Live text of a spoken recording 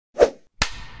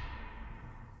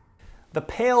The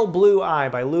Pale Blue Eye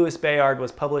by Louis Bayard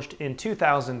was published in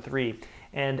 2003,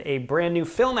 and a brand new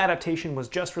film adaptation was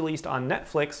just released on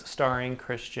Netflix starring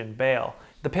Christian Bale.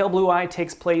 The Pale Blue Eye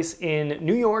takes place in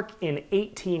New York in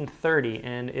 1830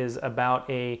 and is about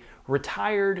a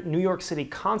retired New York City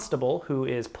constable who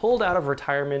is pulled out of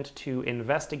retirement to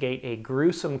investigate a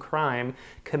gruesome crime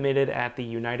committed at the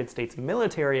United States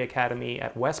Military Academy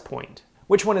at West Point.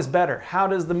 Which one is better? How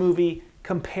does the movie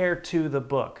compare to the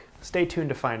book? Stay tuned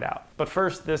to find out. But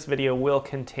first, this video will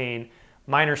contain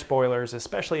minor spoilers,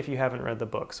 especially if you haven't read the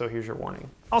book, so here's your warning.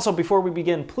 Also, before we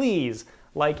begin, please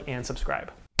like and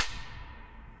subscribe.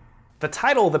 The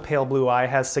title, The Pale Blue Eye,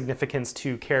 has significance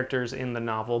to characters in the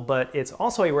novel, but it's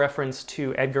also a reference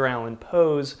to Edgar Allan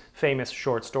Poe's famous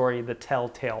short story, The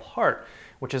Telltale Heart,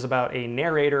 which is about a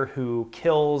narrator who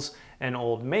kills an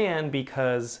old man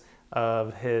because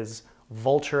of his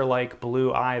vulture-like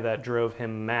blue eye that drove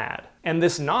him mad. And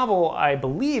this novel, I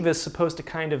believe, is supposed to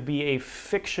kind of be a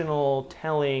fictional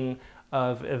telling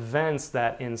of events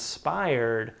that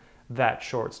inspired that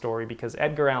short story, because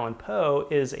Edgar Allan Poe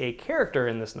is a character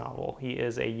in this novel. He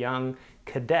is a young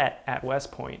cadet at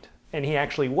West Point, and he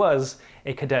actually was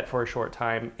a cadet for a short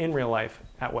time in real life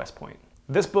at West Point.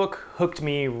 This book hooked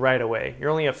me right away. You're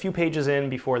only a few pages in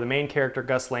before the main character,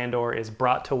 Gus Landor, is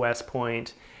brought to West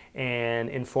Point and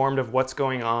informed of what's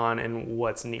going on and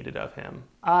what's needed of him.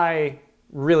 I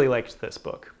really liked this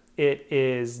book. It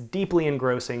is deeply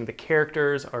engrossing. The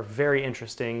characters are very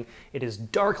interesting. It is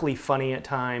darkly funny at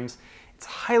times. It's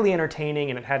highly entertaining,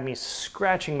 and it had me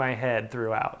scratching my head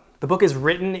throughout. The book is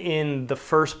written in the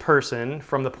first person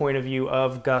from the point of view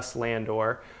of Gus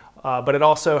Landor, but it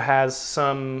also has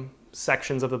some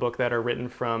sections of the book that are written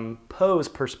from Poe's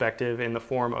perspective in the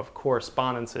form of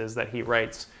correspondences that he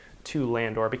writes to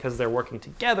Landor, because they're working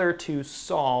together to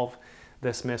solve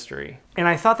this mystery. And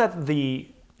I thought that the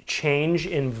change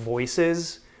in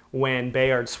voices when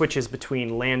Bayard switches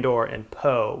between Landor and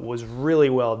Poe was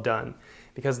really well done,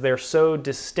 because they're so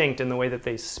distinct in the way that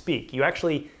they speak. You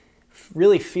actually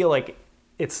really feel like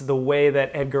it's the way that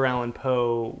Edgar Allan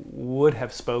Poe would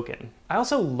have spoken. I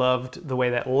also loved the way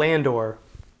that Landor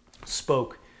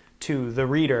spoke to the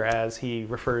reader, as he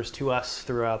refers to us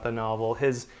throughout the novel.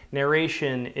 His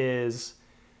narration is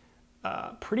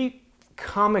pretty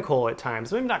comical at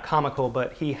times. Maybe not comical,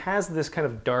 but he has this kind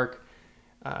of dark,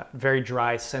 very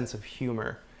dry sense of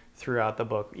humor throughout the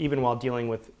book, even while dealing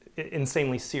with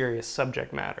insanely serious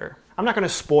subject matter. I'm not going to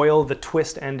spoil the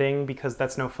twist ending, because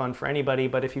that's no fun for anybody,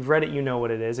 but if you've read it, you know what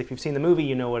it is. If you've seen the movie,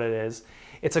 you know what it is.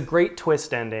 It's a great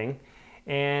twist ending,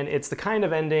 and it's the kind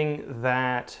of ending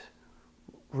that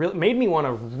really made me want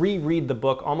to reread the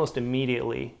book almost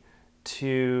immediately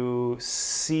to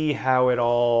see how it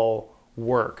all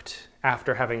worked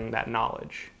after having that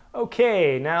knowledge.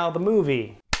 Okay, now the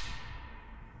movie.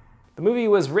 The movie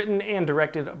was written and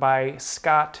directed by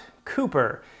Scott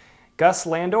Cooper. Gus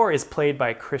Landor is played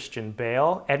by Christian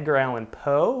Bale. Edgar Allan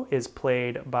Poe is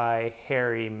played by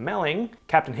Harry Melling.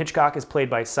 Captain Hitchcock is played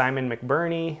by Simon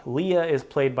McBurney. Leah is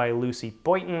played by Lucy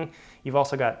Boynton. You've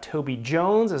also got Toby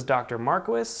Jones as Dr.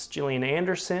 Marquis, Gillian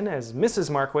Anderson as Mrs.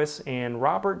 Marquis, and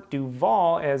Robert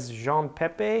Duvall as Jean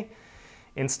Pepe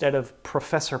instead of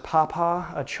Professor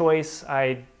Papa, a choice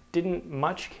I didn't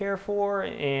much care for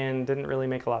and didn't really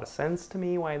make a lot of sense to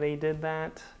me why they did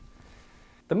that.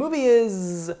 The movie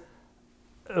is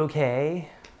okay.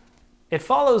 It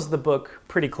follows the book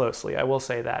pretty closely, I will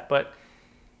say that, but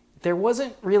there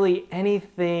wasn't really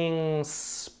anything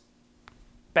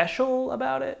special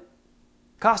about it.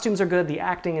 Costumes are good, the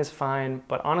acting is fine,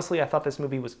 but honestly I thought this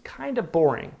movie was kind of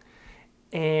boring.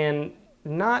 And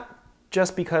not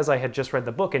just because I had just read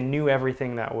the book and knew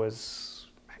everything that was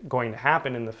going to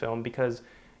happen in the film, because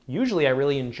usually I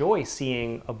really enjoy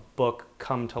seeing a book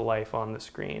come to life on the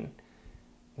screen.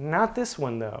 Not this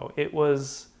one though. It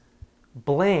was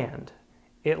bland.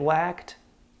 It lacked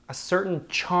a certain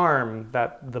charm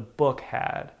that the book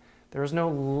had. There was no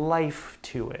life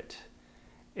to it.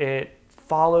 It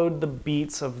followed the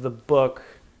beats of the book,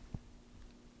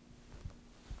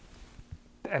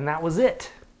 and that was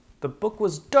it. The book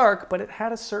was dark, but it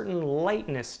had a certain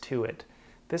lightness to it.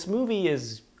 This movie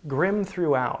is grim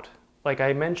throughout. Like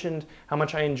I mentioned how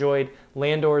much I enjoyed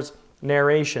Landor's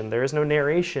narration. There is no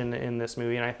narration in this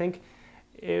movie, and I think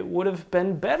it would have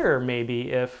been better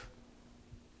maybe if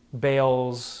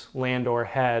Bale's Landor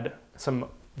had some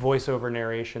voiceover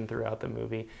narration throughout the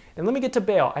movie. And let me get to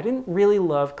Bale. I didn't really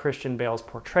love Christian Bale's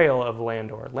portrayal of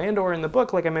Landor. Landor in the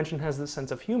book, like I mentioned, has this sense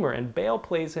of humor, and Bale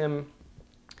plays him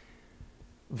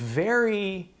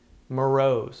very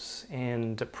morose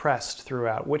and depressed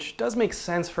throughout, which does make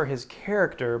sense for his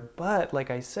character, but like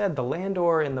I said, the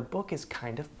Landor in the book is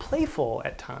kind of playful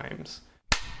at times.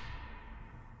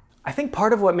 I think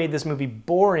part of what made this movie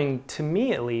boring, to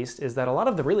me at least, is that a lot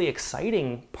of the really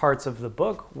exciting parts of the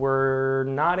book were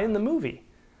not in the movie.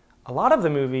 A lot of the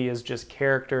movie is just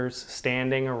characters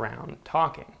standing around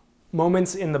talking.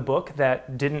 Moments in the book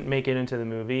that didn't make it into the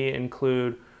movie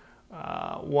include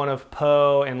one of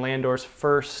Poe and Landor's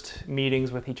first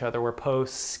meetings with each other, where Poe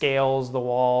scales the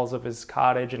walls of his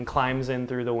cottage and climbs in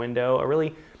through the window. A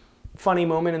really funny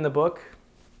moment in the book,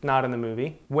 not in the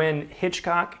movie. When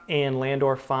Hitchcock and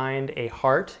Landor find a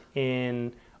heart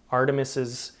in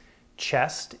Artemis's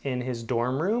chest in his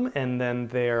dorm room, and then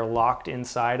they're locked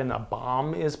inside and a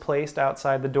bomb is placed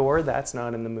outside the door, that's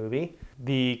not in the movie.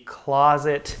 The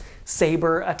closet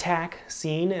saber attack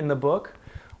scene in the book,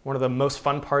 one of the most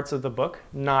fun parts of the book,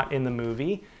 not in the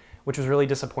movie, which was really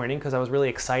disappointing because I was really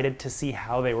excited to see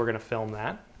how they were going to film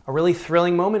that. A really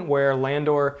thrilling moment where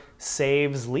Landor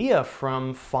saves Leia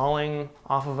from falling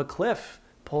off of a cliff,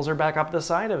 pulls her back up the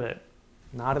side of it,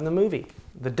 not in the movie.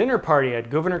 The dinner party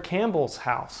at Governor Campbell's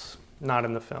house, not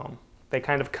in the film. They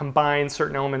kind of combine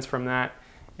certain elements from that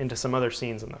into some other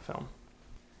scenes in the film.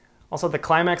 Also, the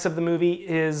climax of the movie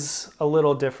is a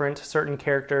little different. Certain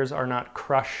characters are not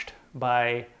crushed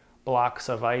by blocks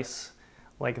of ice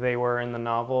like they were in the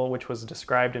novel, which was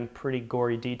described in pretty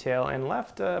gory detail and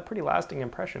left a pretty lasting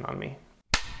impression on me.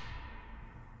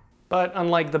 But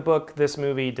unlike the book, this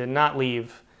movie did not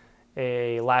leave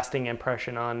a lasting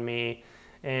impression on me,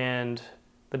 and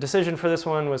the decision for this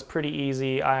one was pretty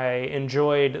easy. I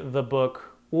enjoyed the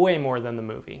book way more than the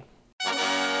movie.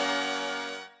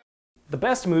 The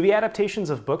best movie adaptations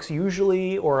of books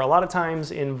usually, or a lot of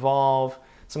times, involve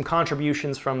some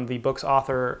contributions from the book's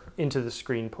author into the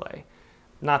screenplay.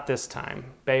 Not this time.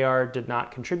 Bayard did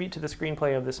not contribute to the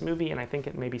screenplay of this movie, and I think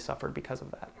it maybe suffered because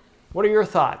of that. What are your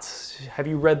thoughts? Have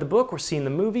you read the book or seen the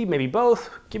movie? Maybe both?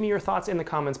 Give me your thoughts in the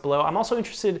comments below. I'm also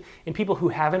interested in people who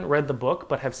haven't read the book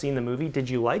but have seen the movie. Did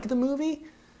you like the movie?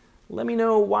 Let me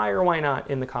know why or why not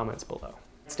in the comments below.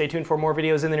 Stay tuned for more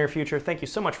videos in the near future. Thank you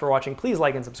so much for watching. Please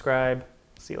like and subscribe.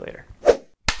 See you later.